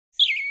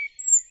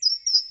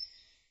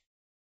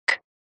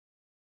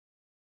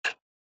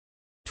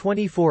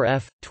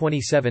24F,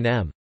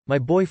 27M. My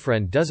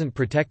boyfriend doesn't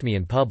protect me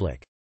in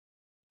public.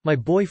 My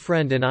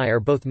boyfriend and I are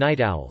both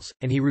night owls,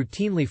 and he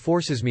routinely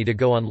forces me to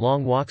go on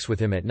long walks with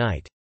him at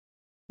night.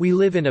 We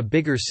live in a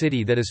bigger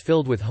city that is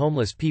filled with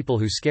homeless people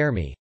who scare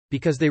me,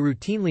 because they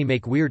routinely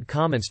make weird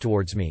comments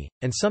towards me,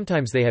 and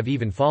sometimes they have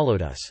even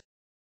followed us.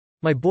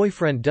 My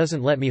boyfriend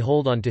doesn't let me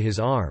hold onto his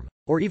arm,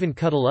 or even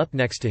cuddle up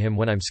next to him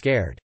when I'm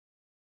scared.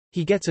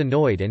 He gets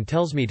annoyed and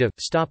tells me to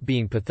stop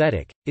being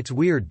pathetic. It's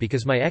weird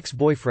because my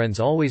ex-boyfriends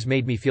always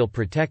made me feel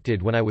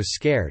protected when I was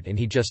scared and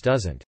he just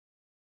doesn't.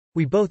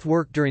 We both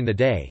work during the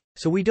day,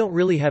 so we don't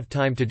really have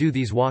time to do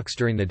these walks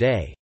during the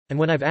day, and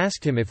when I've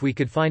asked him if we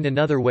could find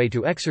another way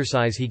to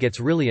exercise he gets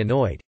really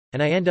annoyed,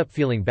 and I end up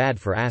feeling bad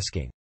for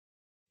asking.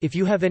 If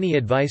you have any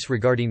advice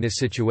regarding this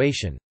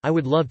situation, I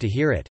would love to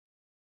hear it.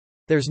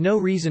 There's no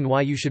reason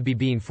why you should be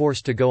being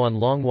forced to go on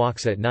long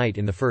walks at night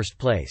in the first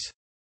place.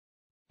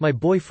 My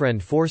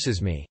boyfriend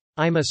forces me.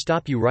 I'ma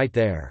stop you right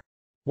there.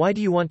 Why do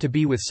you want to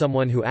be with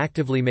someone who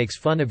actively makes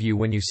fun of you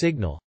when you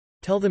signal?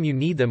 Tell them you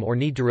need them or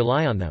need to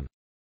rely on them.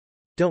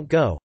 Don't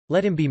go.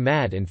 Let him be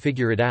mad and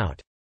figure it out.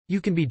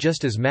 You can be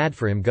just as mad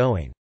for him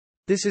going.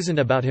 This isn't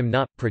about him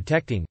not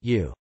protecting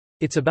you.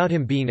 It's about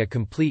him being a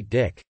complete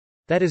dick.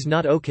 That is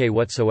not okay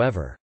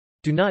whatsoever.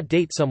 Do not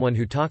date someone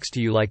who talks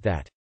to you like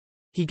that.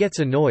 He gets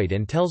annoyed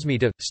and tells me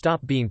to stop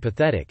being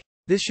pathetic.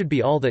 This should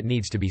be all that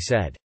needs to be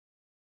said.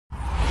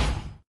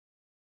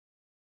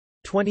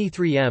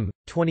 23M,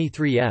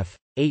 23F,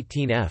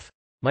 18F.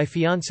 My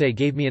fiancé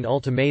gave me an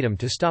ultimatum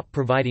to stop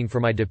providing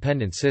for my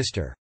dependent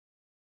sister.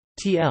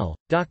 TL,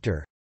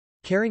 Dr.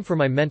 Caring for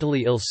my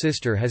mentally ill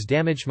sister has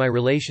damaged my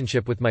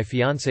relationship with my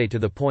fiancé to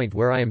the point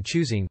where I am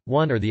choosing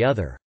one or the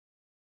other.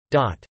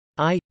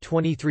 I,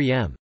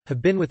 23M,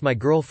 have been with my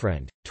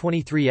girlfriend,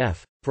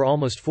 23F, for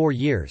almost 4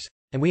 years,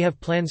 and we have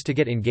plans to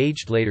get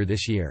engaged later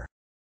this year.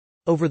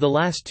 Over the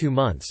last 2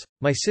 months,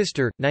 my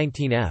sister,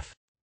 19F,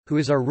 who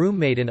is our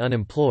roommate and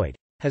unemployed,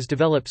 has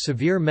developed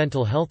severe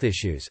mental health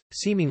issues,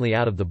 seemingly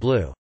out of the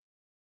blue.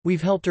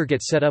 We've helped her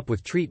get set up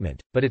with treatment,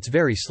 but it's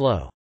very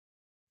slow.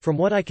 From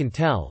what I can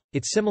tell,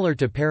 it's similar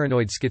to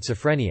paranoid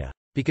schizophrenia,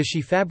 because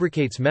she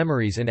fabricates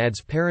memories and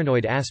adds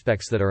paranoid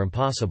aspects that are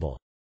impossible.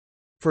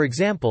 For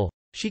example,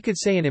 she could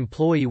say an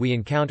employee we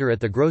encounter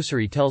at the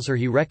grocery tells her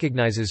he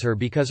recognizes her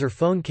because her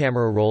phone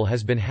camera roll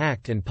has been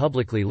hacked and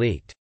publicly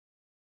leaked.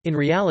 In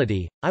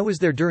reality, I was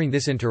there during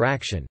this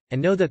interaction,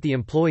 and know that the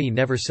employee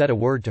never said a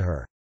word to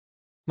her.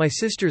 My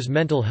sister's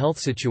mental health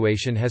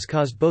situation has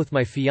caused both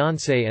my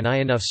fiancé and I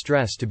enough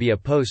stress to be a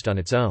post on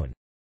its own.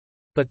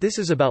 But this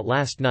is about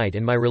last night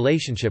and my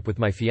relationship with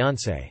my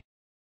fiancé.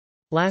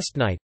 Last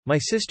night, my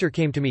sister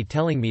came to me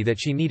telling me that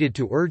she needed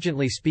to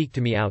urgently speak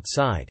to me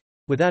outside,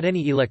 without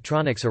any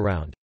electronics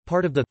around,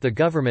 part of the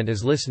government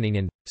is listening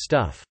and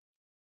stuff.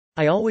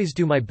 I always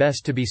do my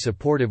best to be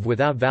supportive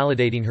without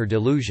validating her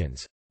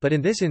delusions, but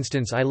in this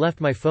instance I left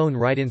my phone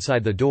right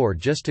inside the door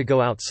just to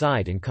go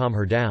outside and calm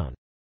her down.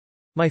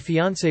 My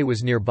fiancé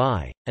was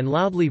nearby, and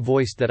loudly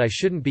voiced that I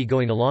shouldn't be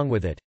going along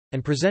with it,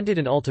 and presented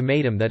an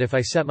ultimatum that if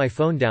I set my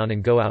phone down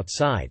and go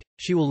outside,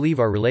 she will leave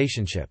our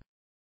relationship.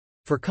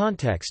 For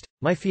context,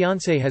 my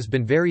fiancé has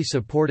been very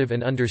supportive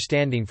and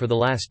understanding for the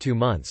last 2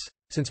 months,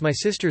 since my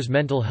sister's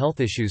mental health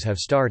issues have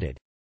started.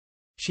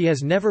 She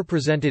has never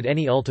presented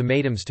any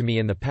ultimatums to me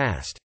in the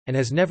past, and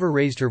has never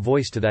raised her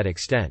voice to that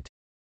extent.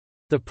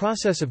 The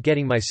process of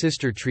getting my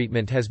sister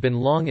treatment has been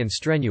long and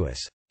strenuous,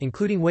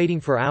 including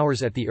waiting for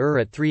hours at the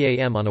at 3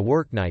 a.m. on a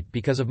worknight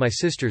because of my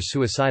sister's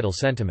suicidal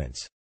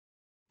sentiments.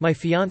 My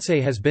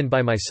fiancé has been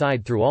by my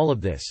side through all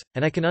of this,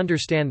 and I can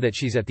understand that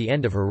she's at the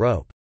end of her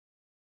rope.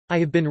 I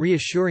have been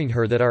reassuring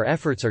her that our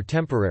efforts are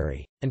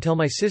temporary, until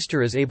my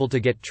sister is able to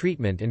get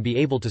treatment and be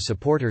able to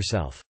support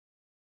herself.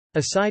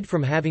 Aside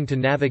from having to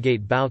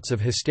navigate bouts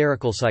of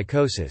hysterical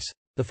psychosis,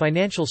 the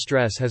financial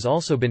stress has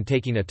also been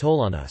taking a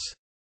toll on us.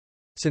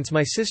 Since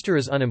my sister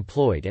is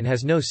unemployed and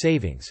has no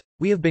savings,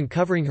 we have been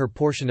covering her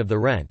portion of the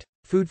rent,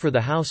 food for the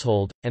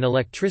household, and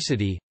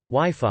electricity,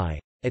 Wi-Fi,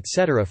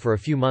 etc. for a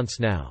few months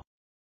now.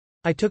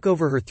 I took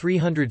over her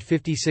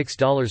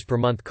 $356 per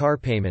month car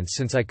payments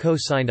since I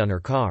co-signed on her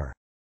car.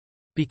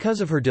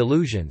 Because of her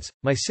delusions,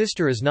 my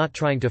sister is not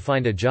trying to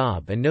find a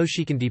job and knows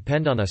she can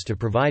depend on us to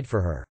provide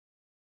for her.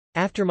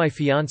 After my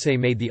fiancé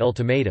made the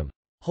ultimatum,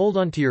 "Hold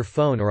on to your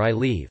phone or I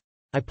leave,"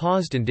 I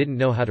paused and didn't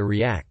know how to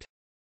react.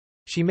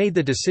 She made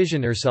the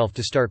decision herself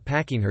to start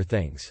packing her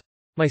things.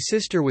 My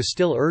sister was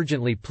still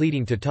urgently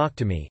pleading to talk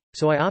to me,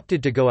 so I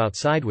opted to go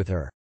outside with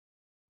her.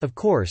 Of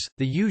course,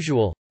 the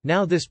usual,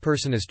 "Now this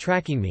person is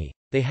tracking me,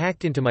 they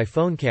hacked into my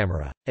phone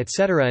camera,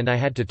 etc." and I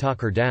had to talk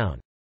her down.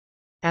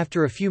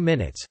 After a few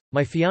minutes,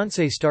 my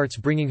fiancé starts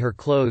bringing her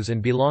clothes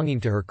and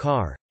belonging to her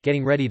car,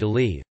 getting ready to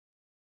leave.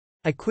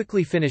 I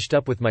quickly finished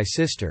up with my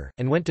sister,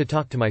 and went to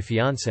talk to my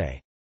fiancé.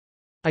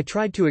 I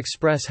tried to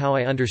express how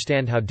I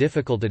understand how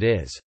difficult it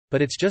is,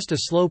 but it's just a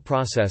slow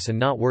process and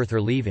not worth her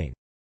leaving.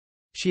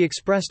 She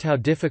expressed how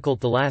difficult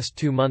the last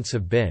 2 months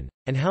have been,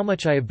 and how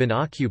much I have been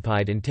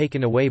occupied and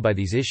taken away by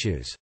these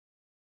issues.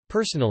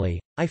 Personally,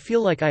 I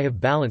feel like I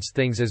have balanced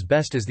things as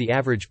best as the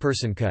average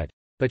person could,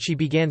 but she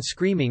began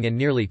screaming and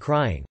nearly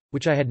crying,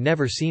 which I had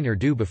never seen her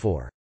do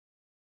before.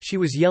 She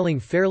was yelling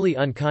fairly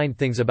unkind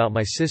things about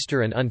my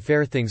sister and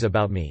unfair things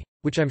about me,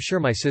 which I'm sure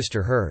my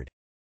sister heard.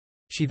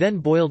 She then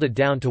boiled it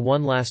down to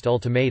one last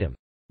ultimatum.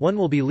 One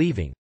will be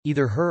leaving,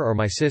 either her or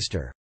my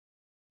sister.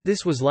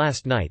 This was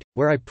last night,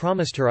 where I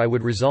promised her I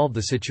would resolve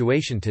the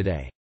situation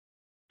today.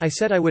 I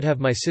said I would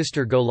have my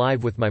sister go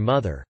live with my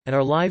mother, and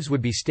our lives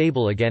would be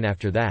stable again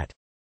after that.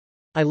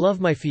 I love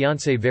my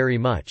fiancée very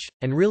much,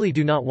 and really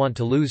do not want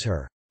to lose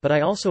her, but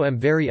I also am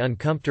very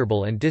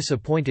uncomfortable and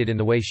disappointed in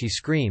the way she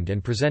screamed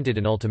and presented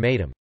an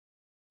ultimatum.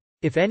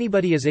 If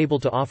anybody is able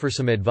to offer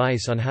some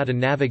advice on how to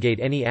navigate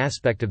any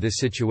aspect of this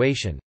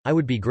situation, I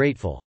would be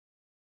grateful.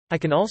 I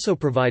can also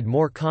provide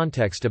more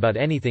context about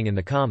anything in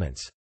the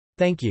comments.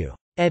 Thank you.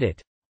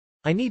 Edit.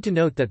 I need to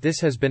note that this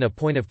has been a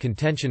point of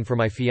contention for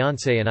my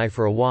fiancé and I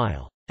for a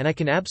while, and I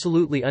can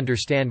absolutely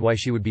understand why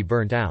she would be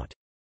burnt out.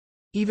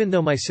 Even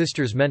though my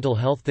sister's mental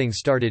health thing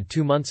started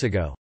 2 months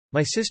ago,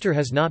 my sister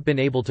has not been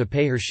able to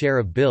pay her share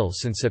of bills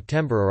since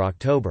September or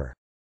October.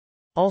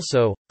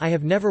 Also, I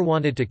have never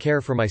wanted to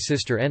care for my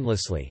sister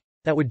endlessly.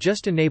 That would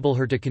just enable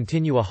her to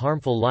continue a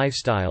harmful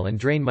lifestyle and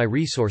drain my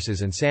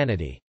resources and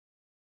sanity.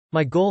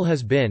 My goal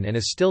has been and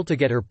is still to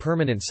get her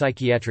permanent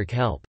psychiatric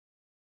help.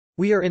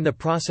 We are in the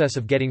process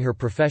of getting her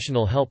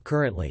professional help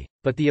currently,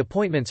 but the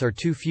appointments are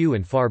too few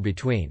and far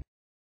between.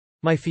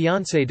 My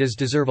fiancé does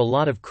deserve a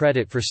lot of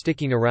credit for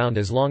sticking around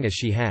as long as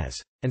she has,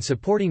 and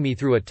supporting me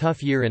through a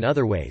tough year in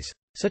other ways,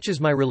 such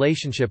as my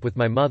relationship with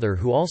my mother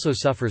who also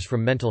suffers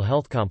from mental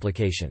health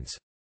complications.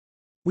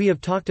 We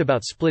have talked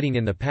about splitting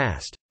in the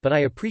past, but I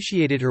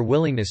appreciated her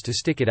willingness to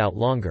stick it out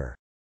longer.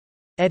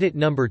 Edit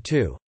number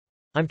 2.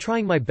 I'm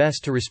trying my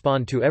best to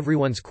respond to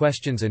everyone's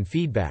questions and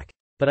feedback,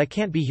 but I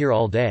can't be here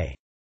all day.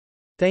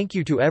 Thank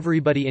you to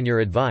everybody in your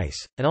advice,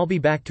 and I'll be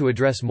back to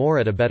address more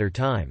at a better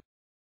time.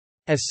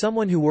 As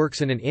someone who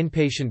works in an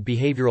inpatient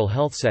behavioral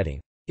health setting,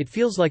 it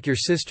feels like your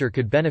sister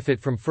could benefit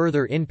from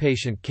further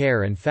inpatient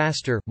care and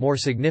faster, more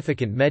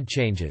significant med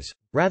changes,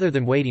 rather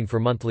than waiting for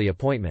monthly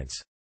appointments.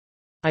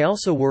 I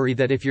also worry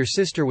that if your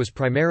sister was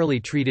primarily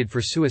treated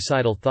for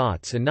suicidal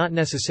thoughts and not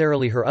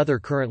necessarily her other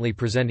currently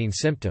presenting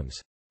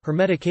symptoms, her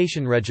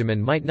medication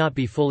regimen might not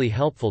be fully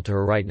helpful to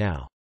her right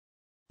now.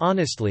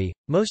 Honestly,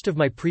 most of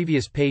my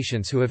previous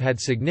patients who have had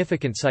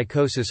significant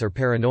psychosis or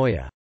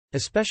paranoia,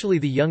 especially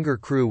the younger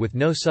crew with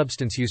no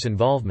substance use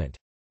involvement,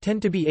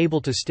 tend to be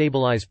able to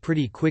stabilize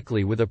pretty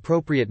quickly with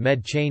appropriate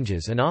med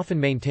changes and often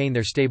maintain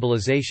their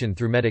stabilization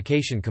through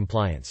medication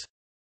compliance.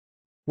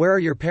 Where are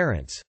your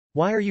parents?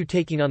 Why are you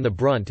taking on the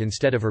brunt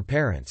instead of her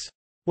parents?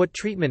 What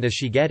treatment is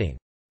she getting?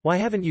 Why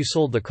haven't you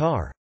sold the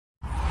car?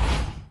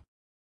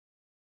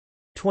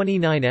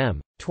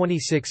 29M,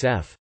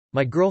 26F.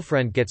 My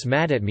girlfriend gets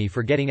mad at me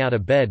for getting out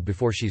of bed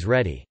before she's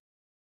ready.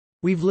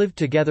 We've lived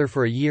together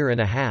for a year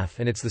and a half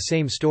and it's the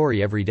same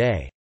story every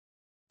day.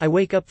 I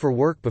wake up for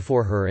work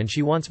before her and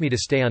she wants me to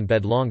stay on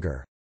bed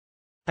longer.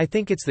 I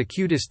think it's the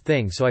cutest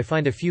thing, so I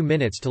find a few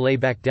minutes to lay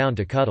back down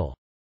to cuddle.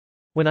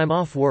 When I'm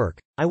off work,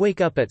 I wake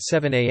up at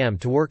 7 a.m.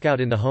 to work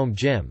out in the home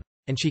gym,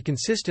 and she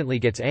consistently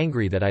gets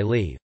angry that I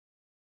leave.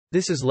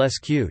 This is less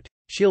cute.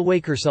 She'll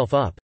wake herself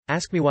up,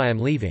 ask me why I'm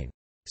leaving,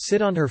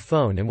 sit on her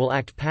phone and will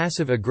act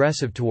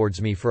passive-aggressive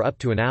towards me for up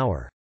to an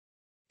hour.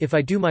 If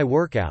I do my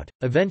workout,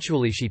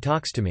 eventually she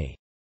talks to me.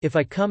 If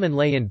I come and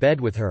lay in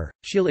bed with her,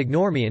 she'll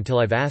ignore me until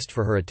I've asked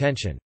for her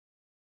attention.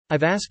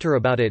 I've asked her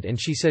about it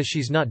and she says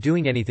she's not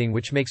doing anything,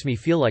 which makes me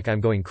feel like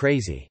I'm going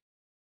crazy.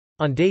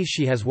 On days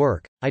she has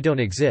work, I don't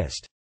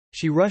exist.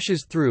 She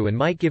rushes through and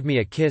might give me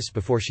a kiss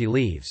before she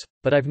leaves,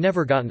 but I've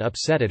never gotten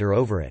upset at her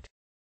over it.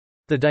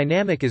 The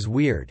dynamic is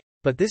weird,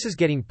 but this is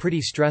getting pretty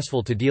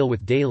stressful to deal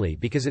with daily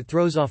because it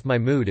throws off my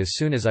mood as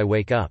soon as I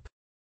wake up.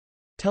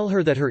 Tell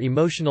her that her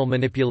emotional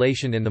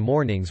manipulation in the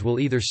mornings will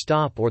either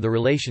stop or the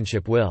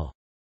relationship will.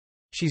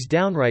 She's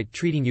downright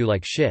treating you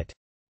like shit.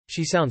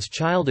 She sounds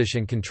childish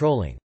and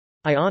controlling.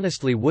 I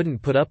honestly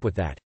wouldn't put up with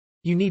that.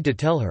 You need to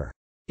tell her.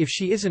 If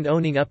she isn't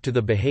owning up to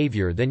the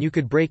behavior, then you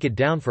could break it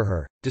down for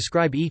her,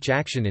 describe each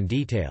action in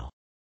detail.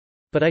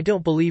 But I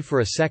don't believe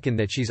for a second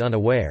that she's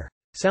unaware.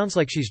 Sounds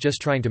like she's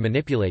just trying to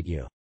manipulate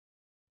you.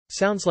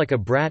 Sounds like a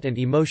brat and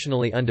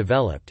emotionally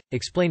undeveloped,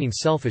 explaining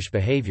selfish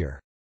behavior.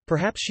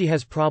 Perhaps she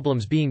has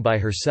problems being by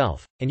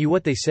herself, and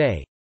what they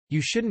say,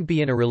 you shouldn't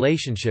be in a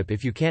relationship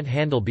if you can't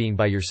handle being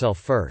by yourself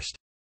first.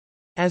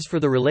 As for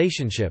the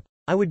relationship,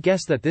 I would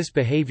guess that this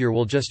behavior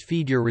will just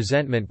feed your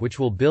resentment, which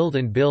will build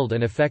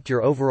and affect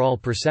your overall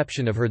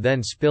perception of her,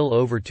 then spill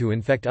over to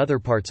infect other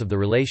parts of the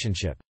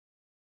relationship.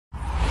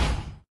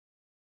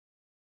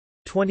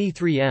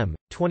 23M,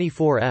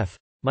 24F.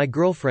 My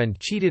girlfriend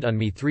cheated on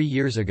me 3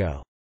 years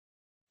ago.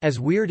 As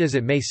weird as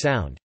it may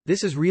sound,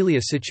 this is really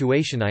a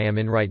situation I am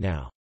in right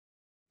now.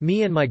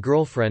 Me and my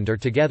girlfriend are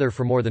together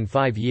for more than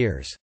 5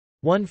 years.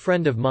 One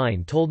friend of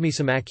mine told me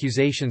some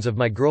accusations of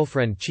my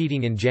girlfriend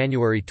cheating in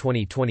January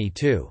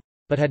 2022,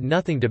 but had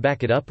nothing to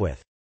back it up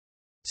with.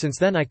 Since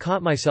then I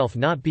caught myself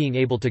not being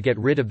able to get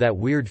rid of that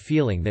weird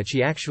feeling that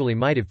she actually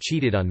might have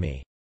cheated on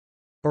me.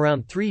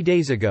 Around 3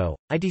 days ago,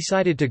 I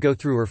decided to go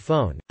through her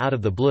phone, out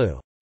of the blue.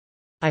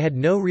 I had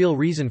no real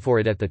reason for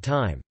it at the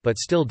time, but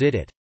still did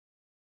it.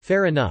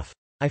 Fair enough.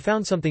 I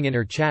found something in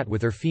her chat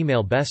with her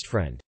female best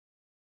friend.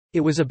 It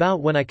was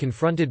about when I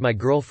confronted my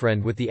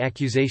girlfriend with the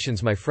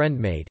accusations my friend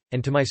made,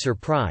 and to my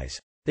surprise,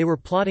 they were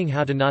plotting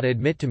how to not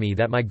admit to me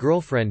that my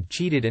girlfriend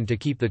cheated and to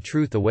keep the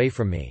truth away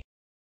from me.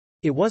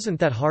 It wasn't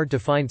that hard to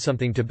find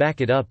something to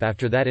back it up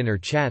after that in her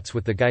chats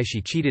with the guy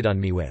she cheated on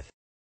me with.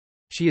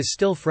 She is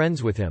still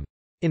friends with him.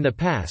 In the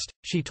past,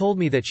 she told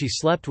me that she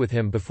slept with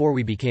him before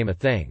we became a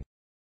thing.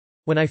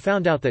 When I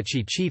found out that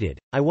she cheated,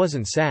 I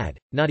wasn't sad,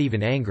 not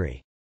even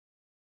angry.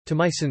 To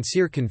my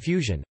sincere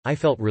confusion, I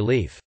felt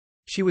relief.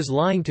 She was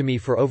lying to me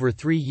for over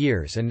 3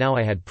 years and now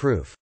I had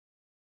proof.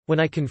 When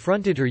I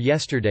confronted her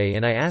yesterday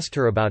and I asked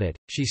her about it,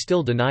 she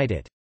still denied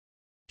it.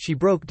 She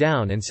broke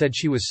down and said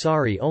she was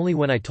sorry only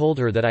when I told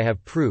her that I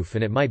have proof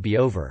and it might be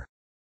over.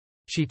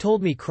 She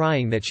told me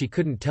crying that she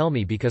couldn't tell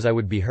me because I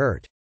would be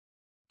hurt.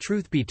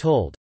 Truth be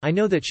told, I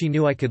know that she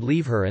knew I could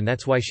leave her and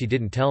that's why she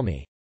didn't tell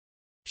me.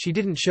 She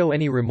didn't show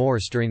any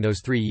remorse during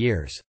those 3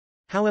 years.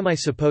 How am I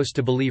supposed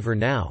to believe her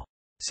now?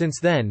 Since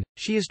then,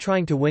 she is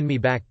trying to win me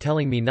back,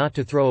 telling me not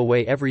to throw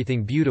away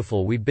everything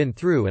beautiful we've been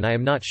through, and I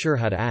am not sure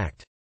how to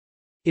act.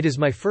 It is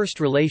my first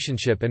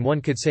relationship and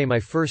one could say my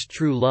first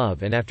true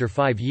love, and after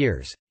 5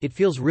 years, it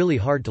feels really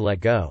hard to let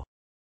go.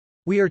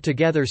 We are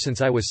together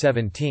since I was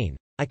 17.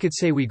 I could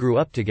say we grew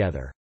up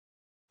together.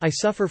 I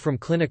suffer from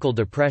clinical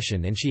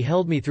depression and she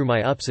held me through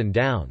my ups and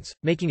downs,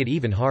 making it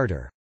even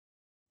harder.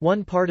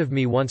 One part of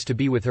me wants to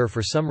be with her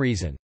for some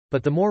reason,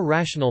 but the more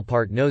rational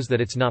part knows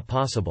that it's not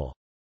possible.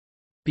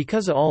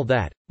 Because of all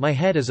that, my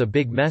head is a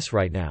big mess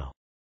right now.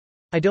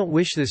 I don't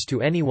wish this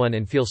to anyone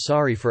and feel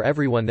sorry for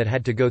everyone that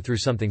had to go through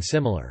something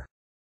similar.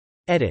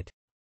 Edit.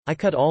 I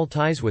cut all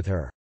ties with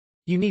her.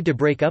 You need to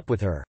break up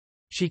with her.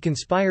 She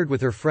conspired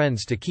with her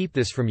friends to keep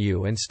this from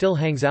you and still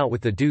hangs out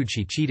with the dude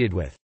she cheated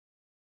with.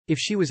 If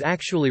she was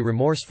actually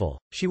remorseful,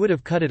 she would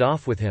have cut it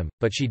off with him,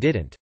 but she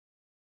didn't.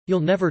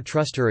 You'll never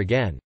trust her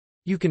again.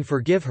 You can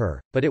forgive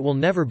her, but it will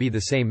never be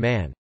the same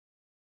man.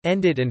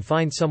 End it and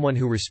find someone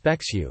who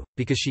respects you,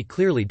 because she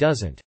clearly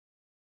doesn't.